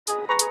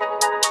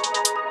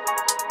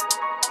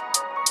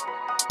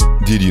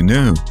Did you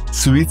know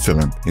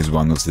Switzerland is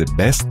one of the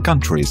best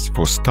countries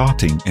for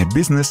starting a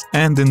business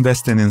and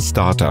investing in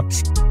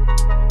startups?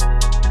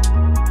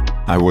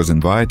 I was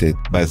invited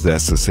by the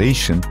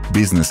association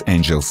Business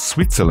Angels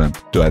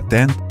Switzerland to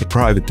attend a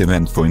private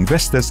event for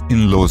investors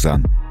in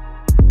Lausanne.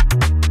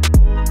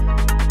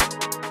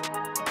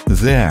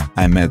 There,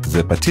 I met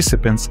the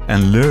participants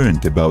and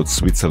learned about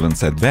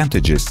Switzerland's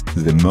advantages,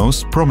 the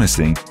most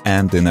promising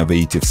and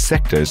innovative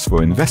sectors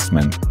for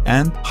investment,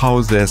 and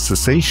how the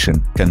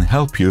association can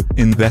help you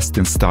invest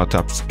in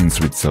startups in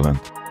Switzerland.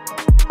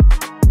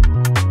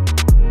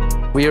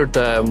 We are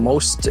the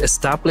most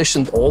established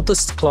and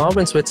oldest club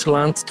in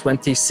Switzerland,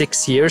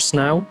 26 years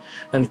now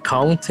and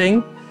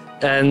counting.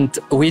 And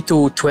we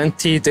do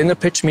 20 dinner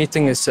pitch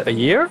meetings a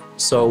year.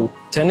 So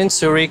 10 in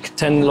Zurich,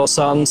 10 in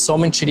Lausanne,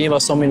 some in Geneva,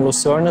 some in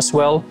Lucerne as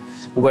well,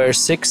 where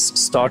 6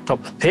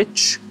 startup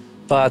pitch.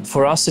 But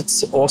for us,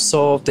 it's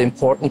also the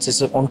importance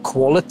is on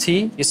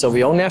quality. So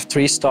we only have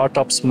 3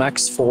 startups,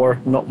 max 4,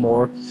 not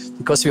more,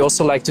 because we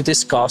also like to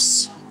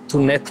discuss,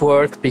 to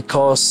network,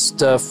 because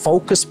the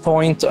focus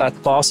point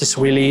at BAS is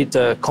really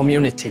the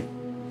community.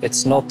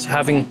 It's not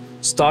having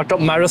startup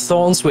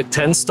marathons with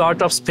 10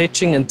 startups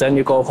pitching and then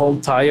you go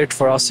home tired.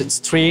 For us, it's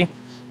 3,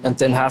 and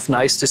then have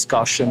nice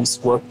discussions,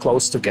 work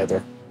close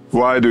together.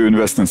 Why do you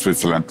invest in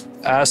Switzerland?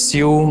 As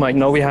you might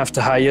know, we have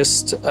the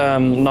highest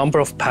number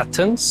of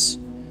patents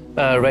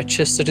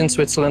registered in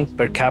Switzerland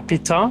per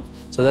capita.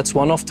 So that's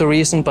one of the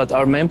reasons, but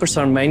our members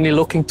are mainly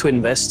looking to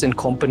invest in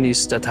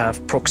companies that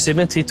have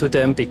proximity to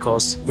them,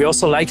 because we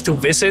also like to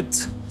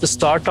visit the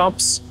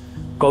startups,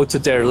 go to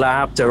their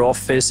lab, their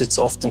office. It's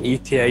often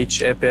ETH,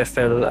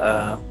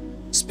 EPFL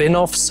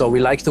spin-offs. So we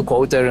like to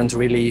go there and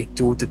really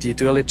do the due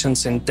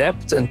diligence in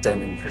depth and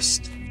then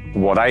invest.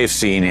 What I've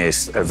seen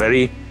is a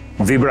very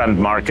vibrant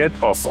market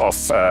of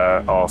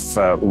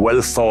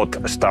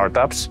well-thought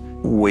startups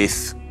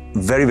with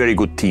very, very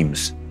good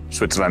teams.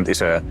 Switzerland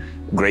is a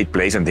great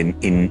place, and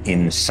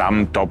in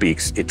some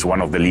topics, it's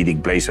one of the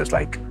leading places,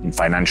 like in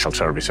financial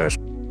services.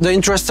 The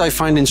interest I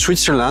find in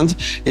Switzerland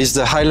is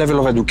the high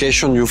level of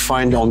education you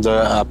find on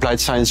the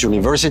applied science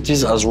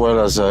universities, as well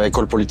as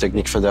École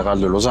Polytechnique Fédérale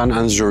de Lausanne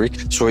and Zurich.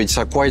 So it's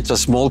quite a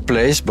small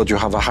place, but you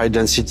have a high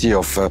density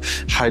of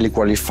highly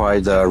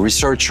qualified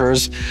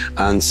researchers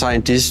and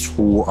scientists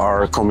who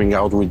are coming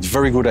out with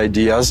very good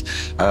ideas,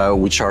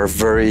 which are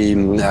very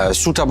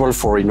suitable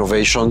for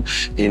innovation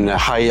in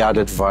high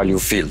added value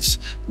fields,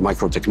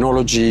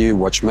 microtechnology,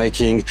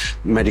 watchmaking,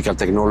 medical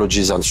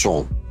technologies, and so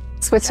on.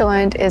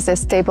 Switzerland is a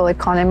stable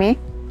economy.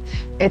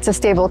 It's a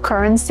stable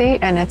currency,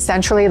 and it's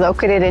centrally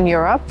located in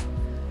Europe.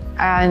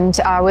 And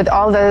with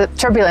all the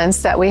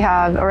turbulence that we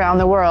have around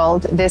the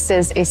world, this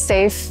is a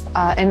safe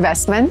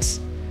investment.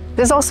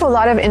 There's also a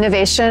lot of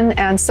innovation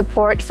and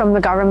support from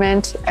the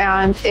government,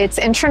 and it's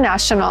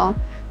international.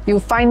 You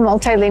find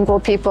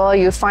multilingual people,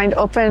 you find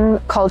open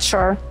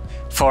culture.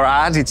 For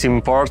us, it's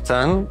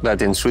important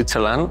that in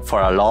Switzerland, for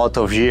a lot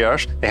of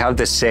years, they have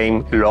the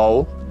same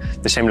law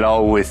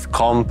with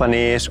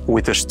companies,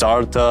 with the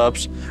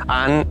startups,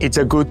 and it's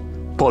a good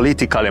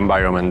political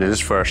environment. This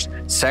is first.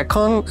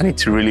 Second, and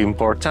it's really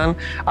important,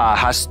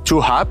 has 2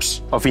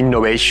 hubs of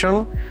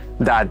innovation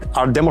that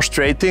are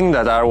demonstrating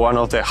that are one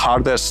of the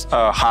hardest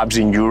hubs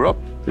in Europe,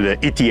 the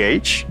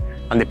ETH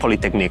and the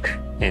Polytechnique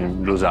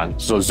in Lausanne,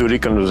 so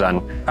Zurich and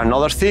Lausanne.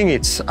 Another thing,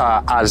 it's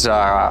as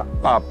a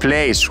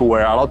place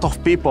where a lot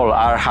of people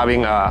are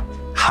having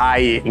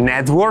high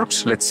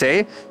networks, let's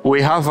say.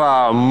 We have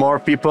more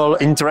people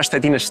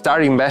interested in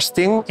start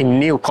investing in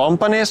new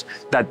companies,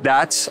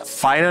 that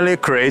finally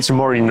creates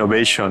more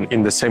innovation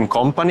in the same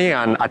company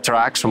and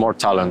attracts more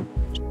talent.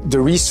 The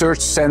research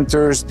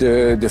centers,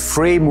 the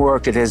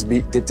framework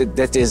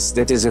that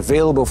is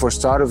available for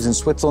startups in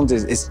Switzerland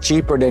is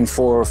cheaper than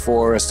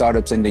for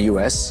startups in the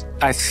US.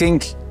 I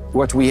think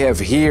what we have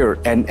here,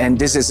 and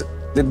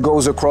that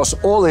goes across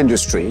all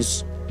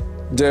industries,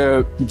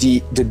 the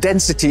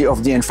density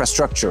of the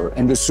infrastructure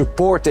and the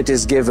support that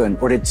is given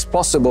or that's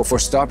possible for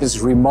startups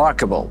is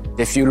remarkable.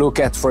 If you look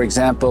at, for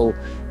example,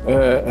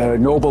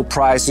 Nobel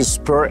Prizes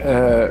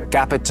per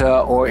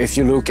capita, or if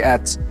you look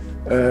at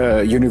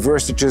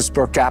universities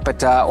per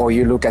capita, or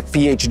you look at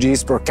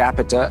PhDs per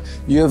capita,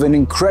 you have an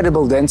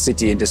incredible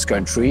density in this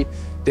country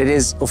that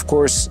is, of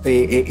course,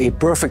 a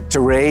perfect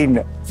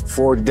terrain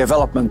for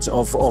development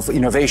of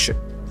innovation.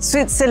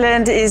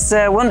 Switzerland is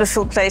a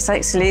wonderful place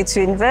actually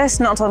to invest,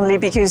 not only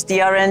because the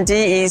R&D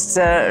is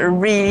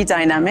really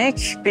dynamic,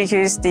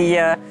 because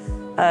the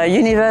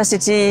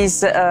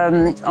universities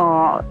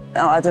are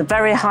at a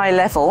very high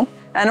level,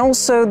 and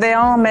also there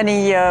are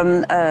many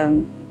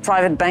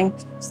private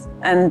banks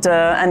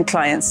and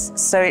clients.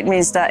 So it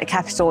means that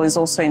capital is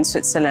also in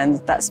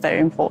Switzerland. That's very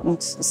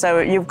important.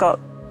 So you've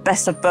got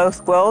best of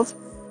both worlds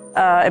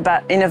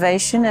about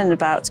innovation and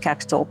about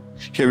capital.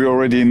 Have you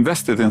already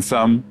invested in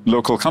some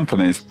local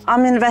companies?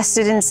 I'm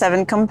invested in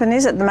 7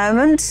 companies at the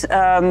moment.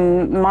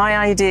 My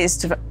idea is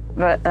to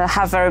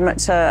have very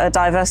much a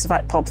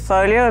diversified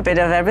portfolio, a bit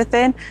of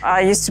everything.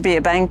 I used to be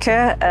a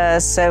banker,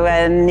 so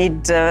I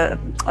need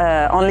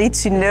only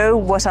to know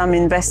what I'm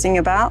investing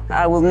about.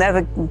 I will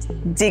never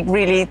dig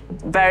really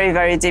very,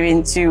 very deep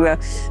into a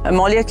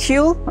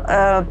molecule,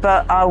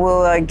 but I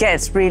will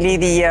get really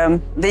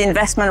the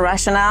investment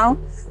rationale,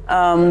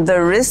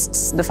 the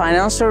risks, the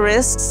financial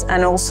risks,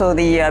 and also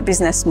the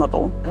business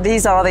model.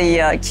 These are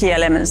the key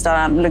elements that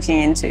I'm looking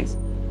into.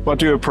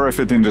 What are your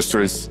preferred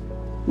industries?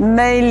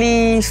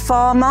 Mainly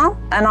pharma,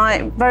 and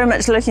I very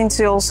much look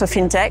into also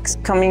fintechs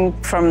coming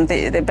from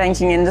the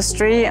banking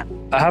industry.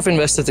 I have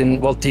invested in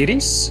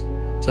Valtiris,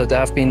 so they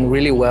have been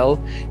really well,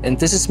 and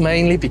this is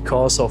mainly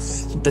because of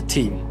the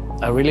team.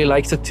 I really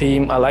like the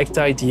team, I like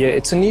the idea.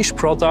 It's a niche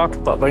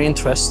product, but very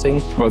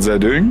interesting. What they're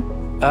doing?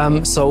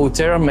 So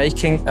they're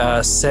making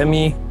a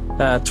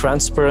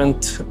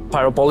semi-transparent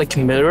parabolic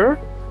mirror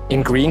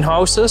in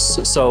greenhouses.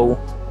 So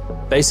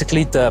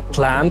basically the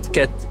plant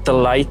gets the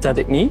light that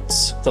it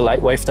needs, the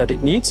light wave that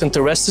it needs, and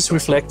the rest is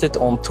reflected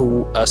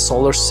onto a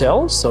solar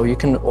cell. So you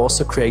can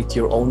also create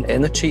your own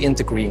energy in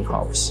the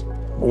greenhouse.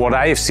 What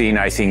I have seen,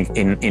 I think,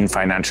 in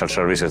financial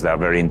services, there are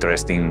very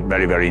interesting,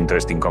 very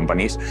interesting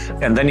companies.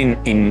 And then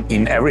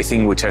in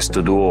everything which has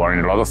to do, or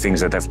in a lot of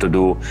things that have to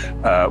do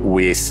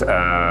with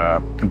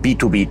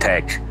B2B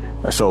tech,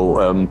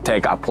 so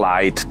tech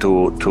applied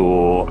to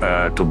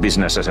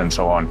businesses and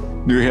so on.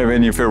 Do you have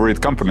any favorite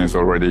companies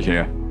already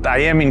here? I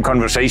am in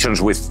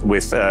conversations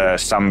with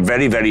some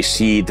very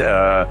seed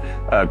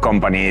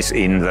companies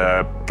in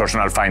the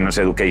personal finance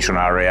education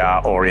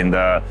area or in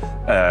the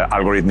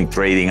algorithmic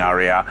trading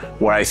area,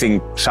 where I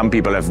think some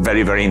people have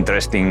very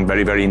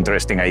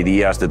interesting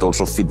ideas that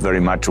also fit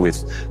very much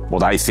with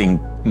what I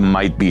think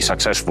might be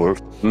successful.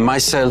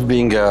 Myself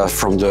being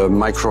from the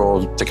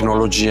micro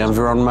technology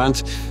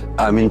environment,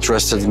 I'm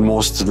interested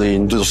mostly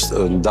in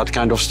that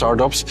kind of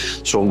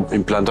startups. So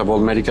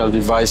implantable medical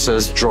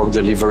devices, drug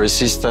delivery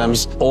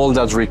systems, all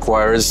that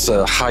requires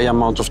a high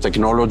amount of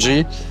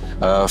technology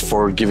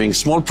for giving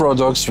small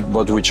products,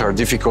 but which are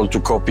difficult to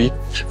copy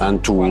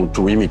and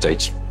to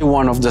imitate.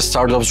 One of the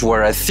startups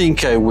where I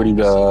think I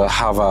will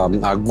have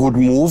a good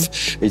move,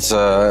 it's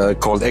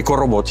called Eco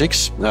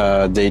Robotics.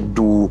 They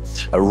do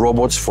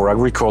robots for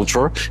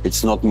agriculture.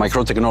 It's not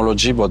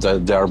microtechnology,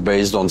 but they are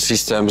based on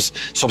systems,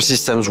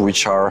 subsystems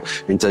which are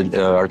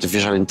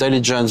artificial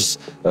intelligence,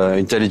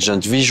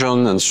 intelligent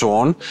vision, and so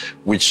on,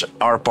 which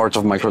are part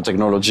of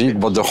microtechnology,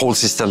 but the whole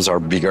systems are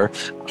bigger.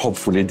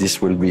 Hopefully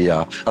this will be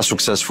a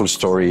successful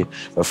story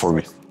for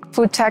me.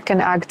 Food tech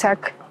and ag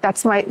tech,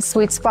 that's my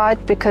sweet spot,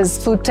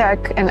 because food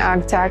tech and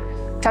ag tech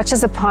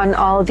touches upon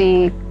all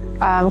the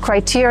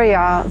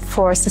criteria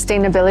for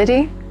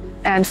sustainability.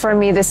 And for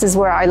me, this is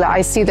where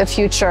I see the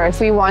future. If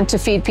we want to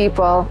feed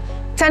people,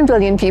 10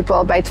 billion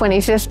people by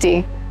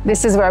 2050,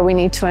 this is where we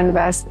need to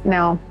invest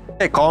now.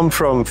 I come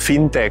from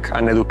fintech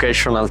and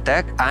educational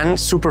tech and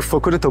super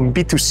focused on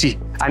B2C.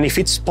 And if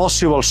it's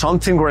possible,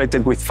 something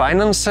related with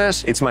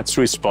finances, it's my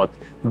sweet spot.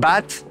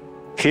 But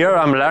here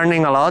I'm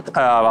learning a lot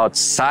about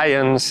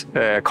science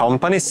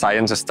companies,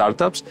 science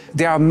startups.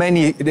 There are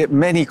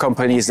many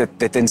companies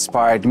that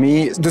inspired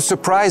me. The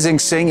surprising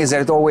thing is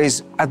that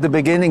always at the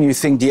beginning you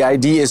think the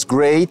idea is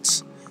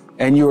great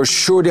and you're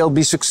sure they'll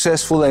be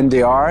successful, and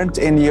they aren't.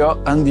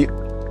 On the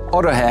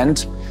other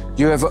hand,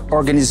 you have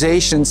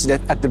organizations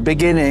that at the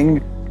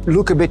beginning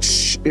look a bit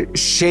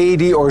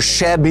shady or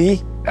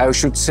shabby, I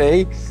should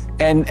say,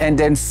 and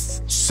then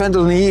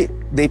suddenly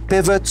they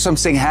pivot,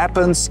 something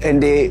happens,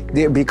 and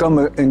they become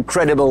an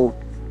incredible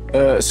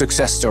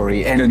success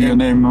story. Can you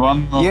name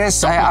one?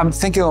 Yes, I'm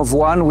thinking of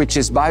one which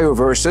is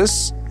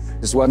BioVersus.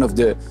 It's one of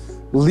the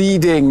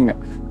leading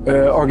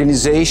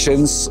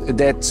organizations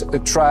that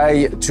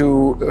try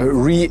to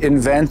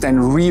reinvent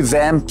and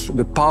revamp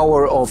the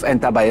power of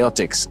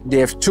antibiotics. They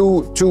have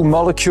two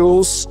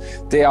molecules.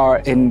 They are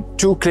in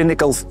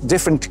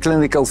different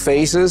clinical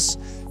phases,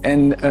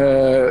 and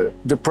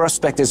the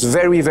prospect is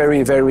very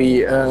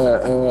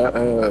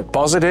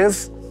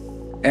positive.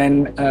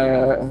 And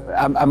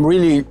I'm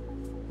really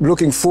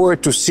looking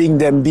forward to seeing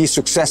them be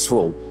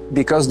successful,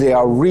 because they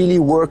are really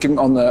working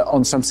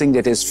on something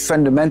that is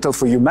fundamental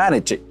for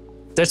humanity.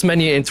 There's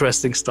many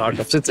interesting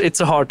startups.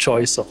 It's a hard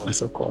choice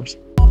always, of course.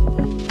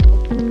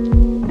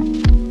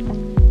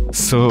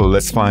 So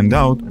let's find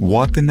out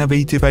what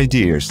innovative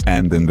ideas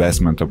and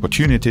investment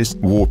opportunities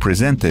were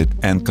presented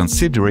and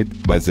considered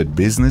by the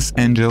business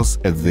angels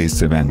at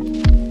this event.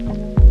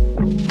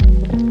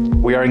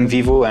 We are in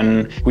Vivo,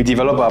 and we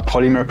develop a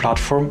polymer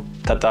platform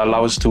that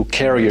allows to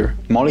carry your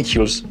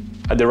molecules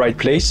at the right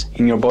place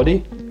in your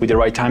body with the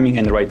right timing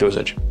and the right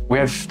dosage. We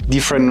have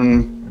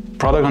different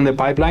product on the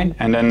pipeline,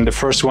 and then the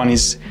first one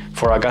is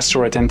for a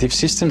gastro-retentive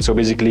system, so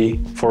basically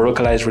for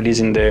localized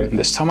release in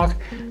the stomach,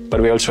 but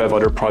we also have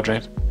other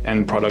projects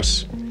and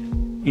products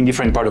in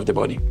different parts of the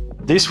body.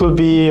 This will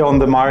be on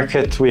the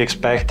market, we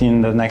expect,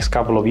 in the next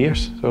couple of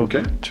years, so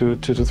okay. 2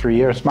 to 3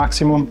 years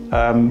maximum.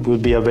 Will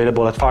be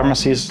available at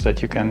pharmacies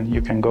that you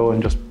can go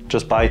and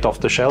just buy it off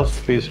the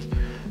shelf. It's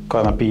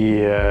gonna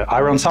be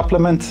iron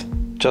supplement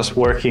just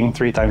working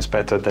 3 times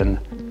better than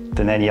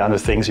any other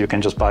things you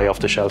can just buy off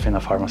the shelf in a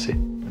pharmacy.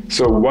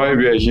 So why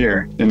we are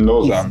here in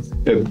Lausanne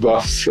at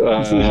BUF's,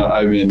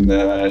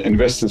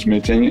 investors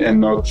meeting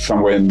and not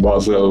somewhere in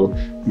Basel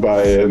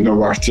by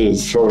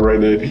Novartis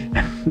already?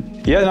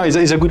 Yeah, no,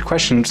 it's a good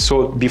question.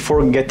 So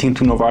before getting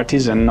to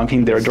Novartis and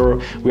knocking their door,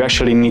 we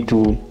actually need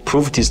to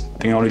prove this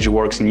technology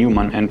works in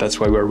human, and that's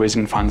why we're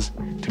raising funds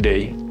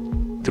today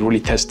to really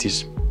test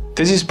this.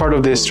 This is part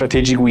of the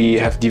strategy we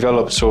have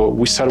developed. So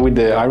we start with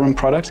the iron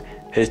product,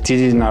 test it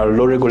in a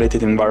low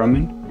regulated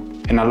environment,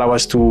 and allow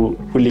us to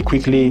really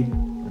quickly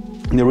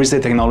de-risk the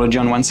technology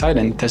on one side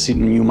and test it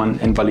in human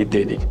and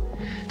validate it.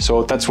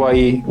 So that's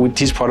why with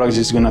these products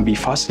it's going to be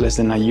fast, less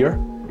than a year.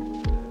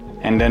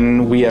 And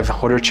then we have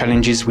other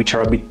challenges which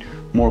are a bit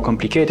more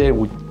complicated,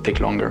 would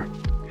take longer.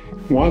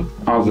 What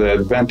are the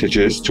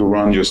advantages to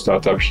run your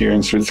startup here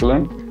in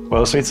Switzerland?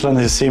 Well, Switzerland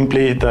is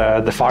simply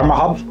the pharma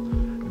hub.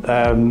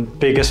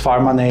 Biggest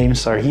pharma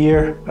names are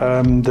here.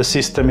 The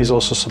system is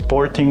also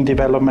supporting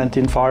development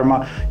in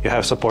pharma. You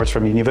have supports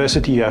from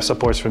university, you have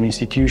supports from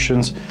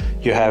institutions,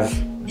 you have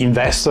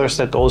investors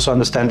that also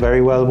understand very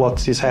well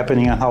what is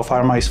happening and how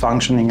pharma is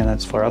functioning, and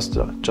that's for us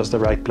just the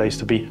right place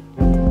to be.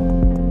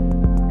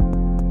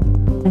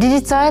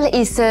 Digital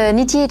is an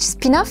ETH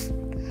spin-off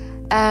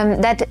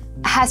that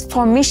has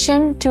for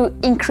mission to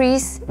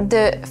increase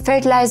the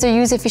fertilizer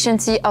use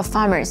efficiency of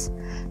farmers.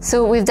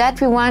 So with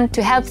that, we want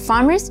to help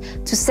farmers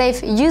to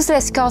save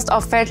useless cost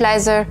of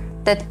fertilizer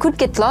that could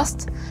get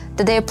lost,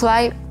 that they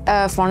apply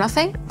for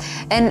nothing,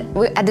 and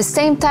we, at the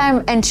same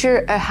time,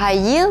 ensure a high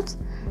yield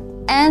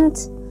and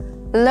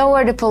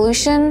lower the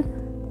pollution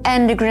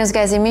and the greenhouse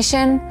gas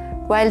emission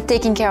while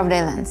taking care of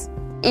their lands.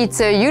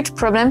 It's a huge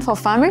problem for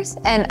farmers,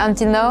 and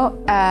until now,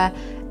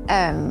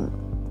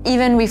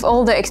 even with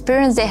all the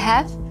experience they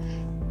have,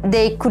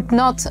 they could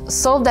not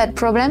solve that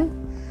problem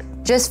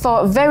just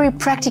for a very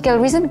practical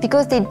reason,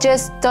 because they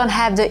just don't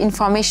have the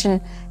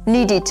information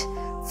needed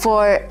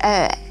for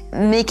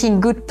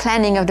making good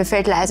planning of the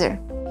fertilizer.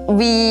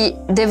 We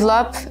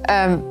develop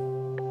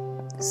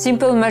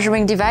simple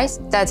measuring device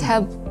that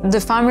help the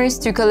farmers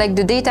to collect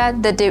the data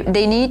that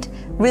they need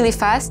really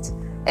fast.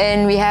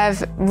 And we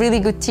have really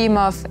good team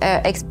of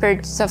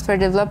expert software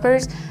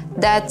developers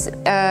that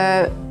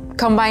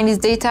combine this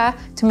data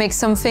to make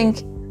something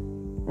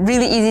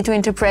really easy to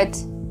interpret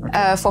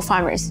for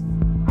farmers.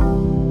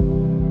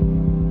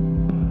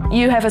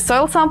 You have a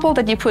soil sample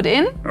that you put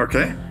in.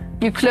 Okay.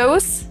 You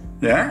close.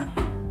 Yeah.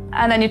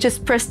 And then you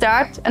just press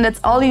start, and that's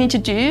all you need to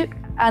do.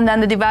 And then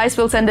the device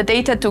will send the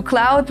data to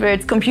cloud where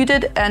it's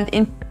computed and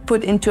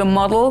input into a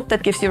model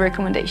that gives you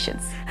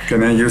recommendations.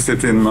 Can I use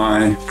it in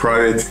my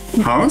private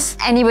house?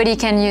 Anybody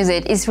can use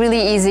it. It's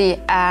really easy.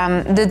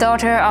 The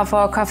daughter of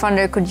our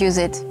co-founder could use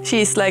it.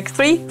 She's like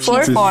 3,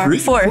 4, She's 4.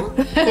 4.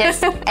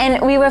 Yes.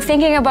 And we were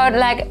thinking about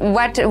like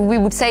what we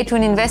would say to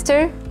an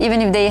investor,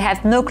 even if they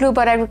have no clue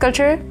about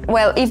agriculture.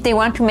 Well, if they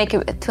want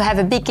to have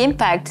a big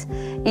impact,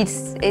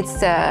 it's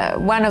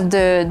one of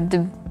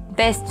the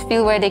best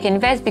field where they can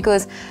invest,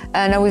 because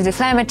now with the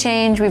climate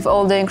change, with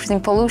all the increasing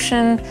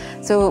pollution,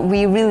 so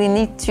we really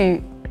need to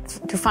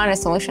find a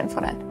solution for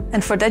that.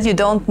 And for that, you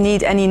don't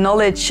need any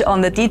knowledge on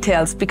the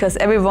details, because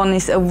everyone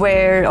is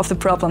aware of the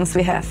problems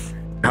we have.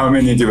 How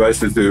many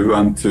devices do you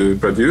want to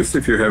produce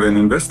if you have an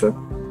investor?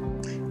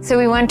 So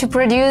we want to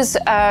produce,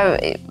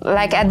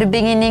 like at the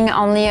beginning,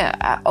 only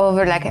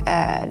over like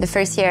the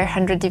first year,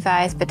 100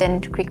 devices, but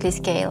then to quickly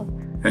scale.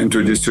 And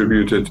to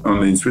distribute it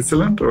only in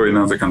Switzerland or in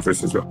other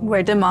countries as well?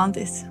 Where demand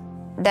is.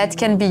 That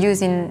can be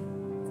used in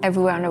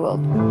everywhere in the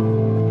world.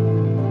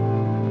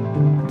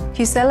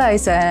 Qcella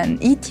is an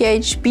ETH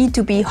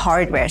B2B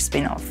hardware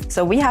spin-off.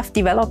 So we have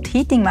developed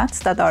heating mats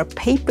that are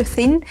paper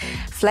thin,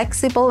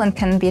 flexible, and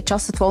can be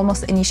adjusted to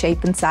almost any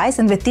shape and size.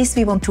 And with this,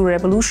 we want to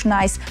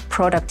revolutionize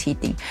product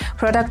heating.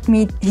 Product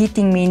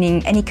heating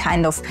meaning any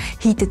kind of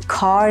heated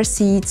car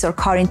seats or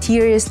car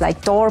interiors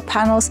like door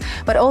panels,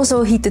 but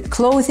also heated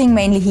clothing,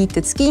 mainly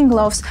heated skiing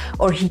gloves,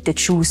 or heated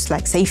shoes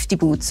like safety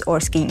boots or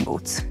skiing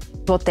boots.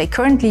 What they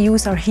currently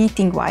use are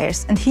heating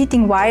wires. And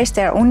heating wires,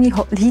 they're only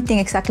heating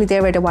exactly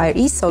there where the wire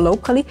is, so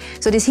locally.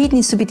 So this heat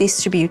needs to be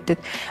distributed.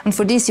 And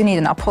for this, you need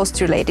an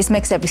upholstery layer. This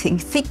makes everything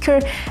thicker.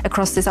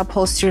 Across this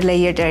upholstery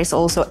layer, there is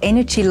also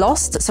energy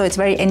lost, so it's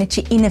very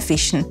energy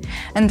inefficient.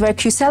 And where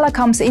Qcella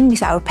comes in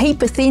with our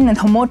paper-thin and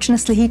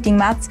homogeneously heating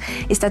mats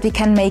is that we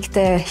can make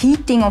the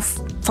heating of,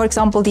 for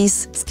example,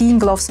 these skiing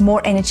gloves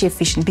more energy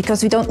efficient,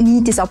 because we don't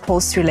need this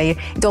upholstery layer.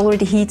 It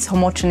already heats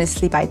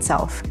homogeneously by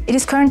itself. It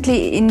is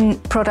currently in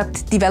product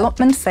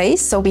development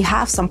phase, so we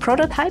have some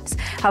prototypes.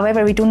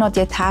 However, we do not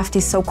yet have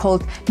this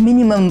so-called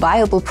minimum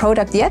viable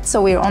product yet, so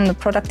we're on the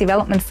product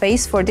development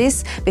phase for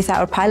this with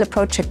our pilot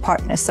project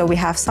partners. So we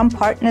have some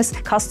partners,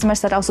 customers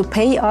that also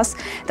pay us,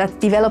 that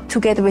develop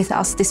together with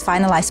us this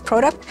finalized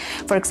product,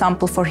 for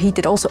example, for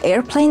heated also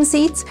airplane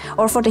seats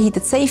or for the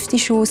heated safety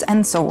shoes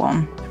and so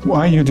on.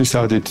 Why you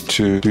decided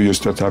to do your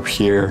startup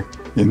here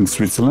in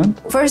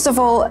Switzerland? First of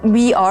all,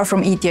 we are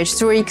from ETH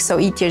Zurich, so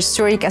ETH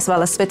Zurich as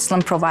well as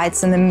Switzerland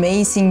provides an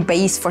amazing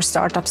base for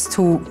startups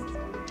to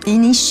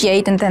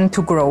initiate and then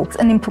to grow.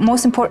 And the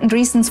most important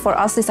reasons for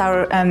us is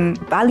our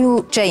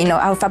value chain, or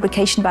our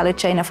fabrication value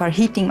chain of our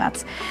heating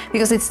mats.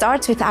 Because it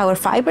starts with our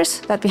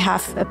fibers, that we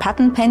have a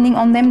patent pending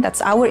on them,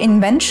 that's our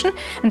invention,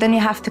 and then you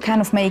have to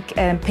kind of make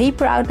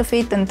paper out of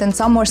it, and then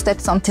some more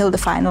steps until the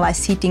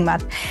finalized heating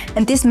mat.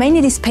 And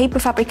mainly this paper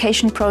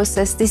fabrication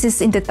process, this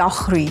is in the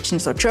DACH region,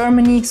 so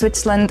Germany,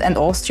 Switzerland and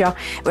Austria,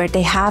 where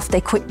they have the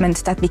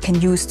equipment that we can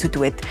use to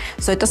do it.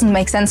 So it doesn't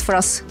make sense for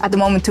us at the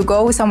moment to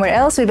go somewhere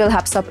else. We will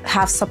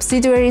have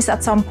subsidiaries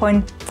at some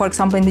point, for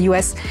example in the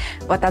US,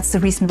 but that's the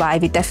reason why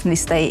we definitely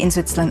stay in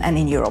Switzerland and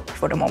in Europe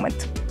for the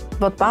moment.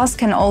 What BAS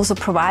can also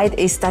provide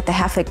is that they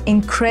have an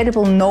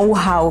incredible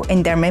know-how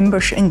in their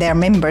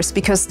members,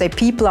 because the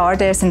people are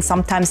there since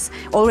sometimes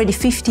already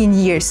 15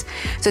 years.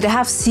 So they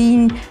have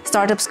seen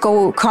startups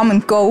come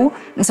and go,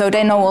 and so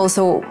they know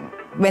also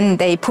when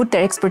they put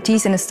their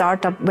expertise in a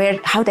startup,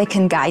 how they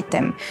can guide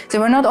them. So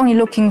we're not only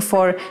looking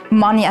for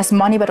money as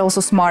money, but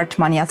also smart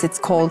money, as it's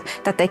called,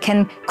 that they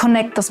can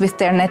connect us with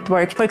their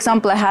network. For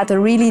example, I had a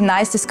really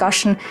nice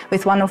discussion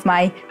with one of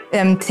my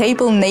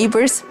table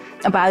neighbors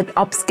about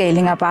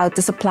upscaling, about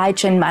the supply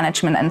chain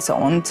management and so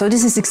on. So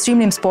this is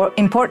extremely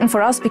important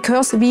for us,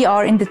 because we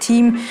are in the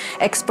team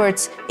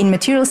experts in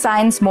material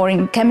science, more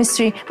in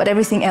chemistry, but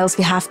everything else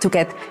we have to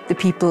get the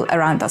people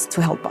around us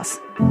to help us.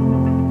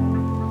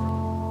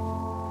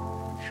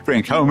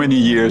 Frank, how many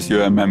years you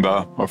are a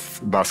member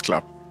of BAS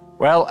Club?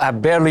 Well, I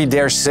barely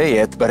dare say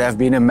it, but I've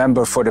been a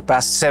member for the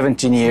past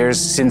 17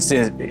 years, since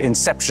the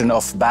inception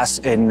of BAS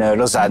in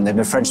Lausanne, in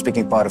the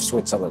French-speaking part of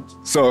Switzerland.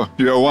 So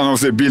you are one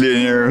of the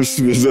billionaires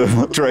with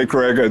a track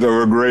record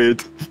of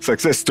great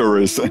success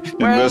stories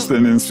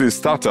investing in Swiss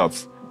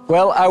startups.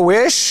 Well, I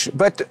wish,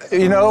 but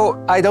you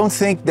know, I don't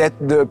think that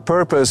the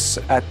purpose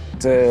at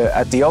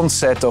the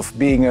onset of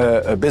being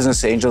a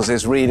business angel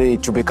is really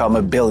to become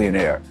a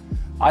billionaire.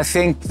 I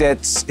think that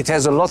it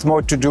has a lot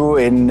more to do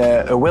in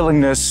a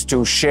willingness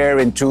to share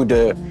into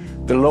the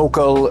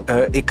local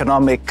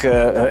economic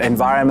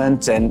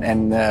environment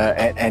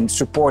and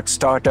support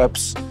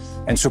startups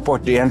and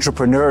support the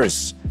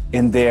entrepreneurs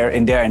in their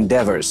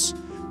endeavors.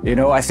 You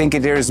know, I think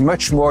there is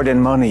much more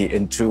than money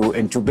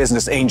into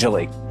business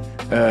angeling.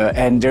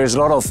 And there's a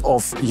lot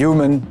of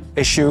human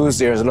issues.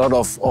 There's a lot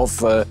of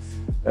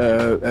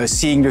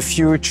seeing the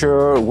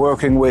future,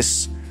 working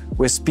with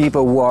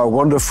people who are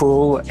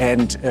wonderful,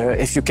 and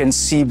if you can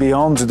see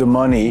beyond the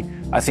money,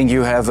 I think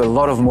you have a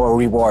lot of more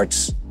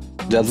rewards.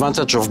 The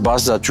advantage of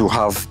BAS that you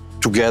have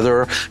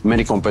together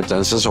many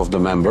competences of the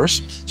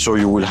members. So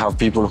you will have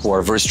people who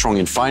are very strong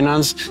in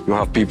finance, you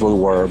have people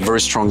who are very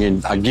strong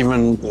in a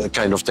given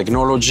kind of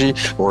technology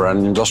or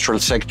an industrial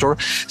sector.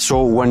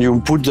 So when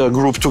you put the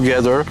group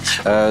together,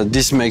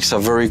 this makes a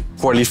very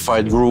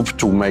qualified group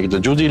to make the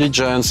due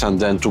diligence and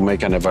then to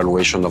make an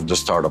evaluation of the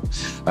startup.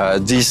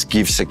 This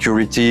gives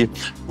security,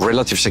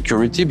 relative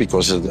security,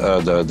 because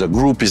the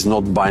group is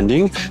not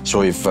binding.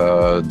 So if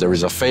there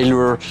is a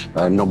failure,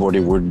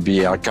 nobody would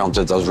be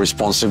accounted as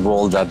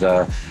responsible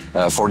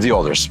for the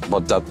others,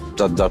 but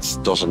that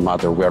doesn't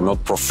matter. We are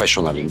not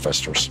professional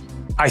investors.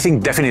 I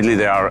think definitely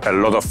there are a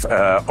lot of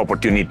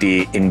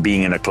opportunity in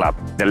being in a club.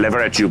 The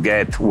leverage you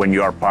get when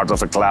you are part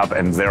of a club,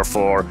 and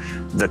therefore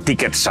the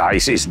ticket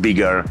size is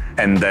bigger,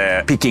 and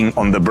picking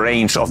on the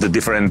brains of the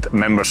different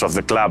members of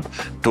the club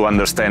to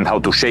understand how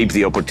to shape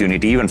the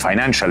opportunity, even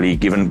financially,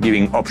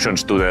 giving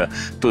options to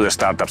the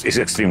startups, is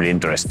extremely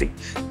interesting.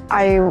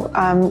 I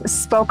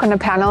spoke on a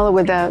panel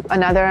with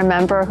another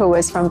member who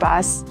was from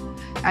BAS,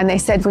 and they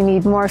said we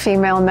need more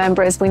female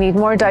members, we need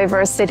more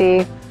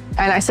diversity.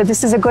 And I said,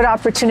 this is a good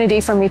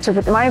opportunity for me to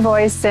put my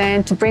voice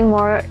in, to bring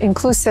more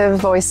inclusive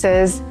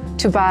voices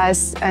to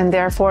BAS, and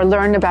therefore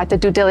learn about the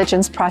due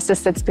diligence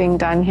process that's being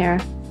done here.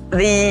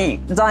 The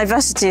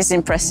diversity is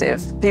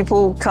impressive.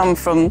 People come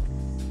from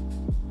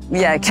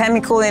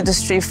chemical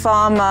industry,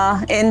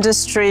 pharma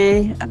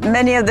industry.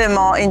 Many of them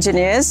are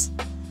engineers.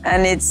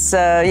 And it's,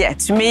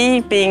 to me,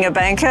 being a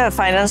banker, a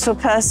financial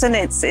person,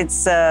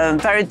 it's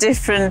very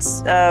different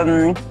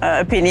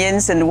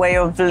opinions and way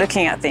of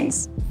looking at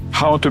things.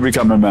 How to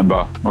become a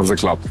member of the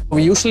club?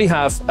 We usually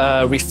have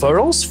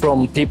referrals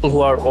from people who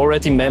are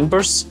already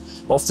members.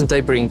 Often they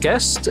bring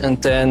guests,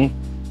 and then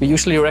we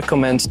usually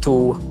recommend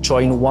to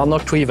join 1 or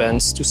 2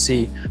 events to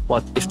see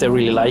if they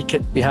really like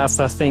it. We have,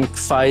 I think,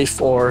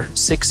 5 or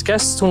 6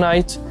 guests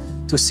tonight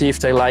to see if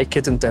they like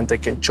it, and then they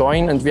can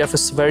join. And we have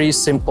a very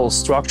simple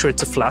structure.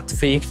 It's a flat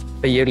fee,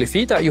 a yearly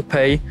fee that you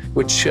pay,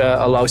 which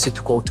allows you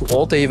to go to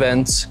all the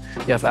events.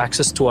 You have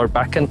access to our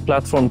backend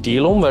platform,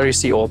 Dilum, where you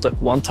see all the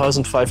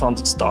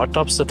 1,500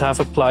 startups that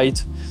have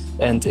applied.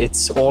 And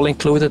it's all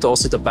included,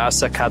 also the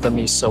BAS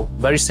Academy. So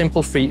very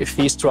simple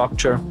fee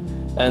structure.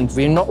 And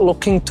we're not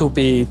looking to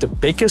be the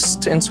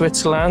biggest in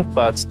Switzerland,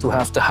 but to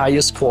have the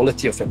highest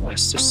quality of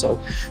investors. So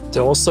they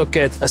also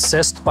get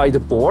assessed by the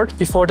board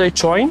before they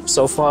join.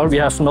 So far, we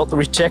have not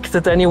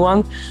rejected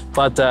anyone,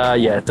 but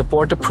the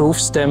board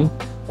approves them.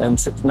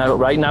 And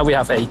right now we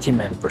have 80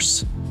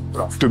 members.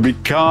 To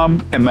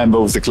become a member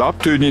of the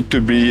club, do you need to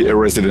be a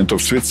resident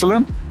of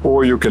Switzerland,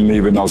 or you can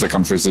live in other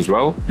countries as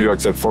well? You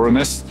accept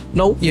foreigners?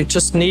 No, you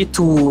just need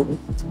to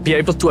be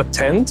able to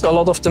attend a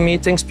lot of the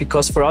meetings,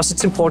 because for us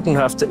it's important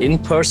to have the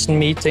in-person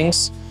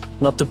meetings,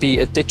 not to be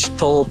a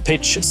digital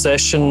pitch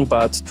session,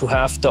 but to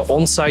have the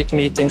on-site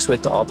meetings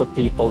with the other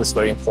people is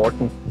very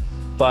important.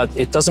 But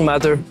it doesn't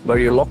matter where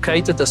you're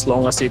located as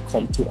long as you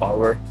come to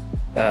our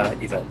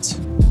events.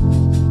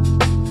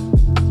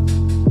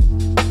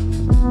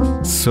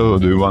 So,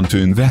 do you want to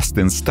invest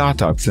in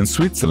startups in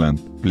Switzerland?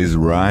 Please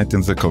write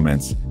in the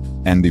comments.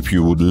 And if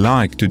you would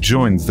like to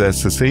join the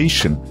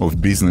Association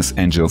of Business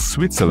Angels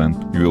Switzerland,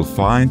 you will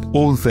find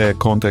all their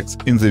contacts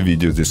in the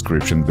video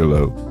description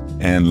below.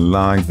 And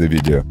like the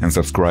video and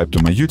subscribe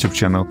to my YouTube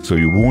channel so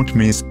you won't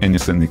miss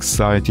anything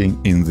exciting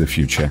in the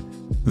future.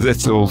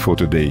 That's all for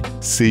today.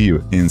 See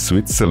you in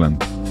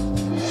Switzerland.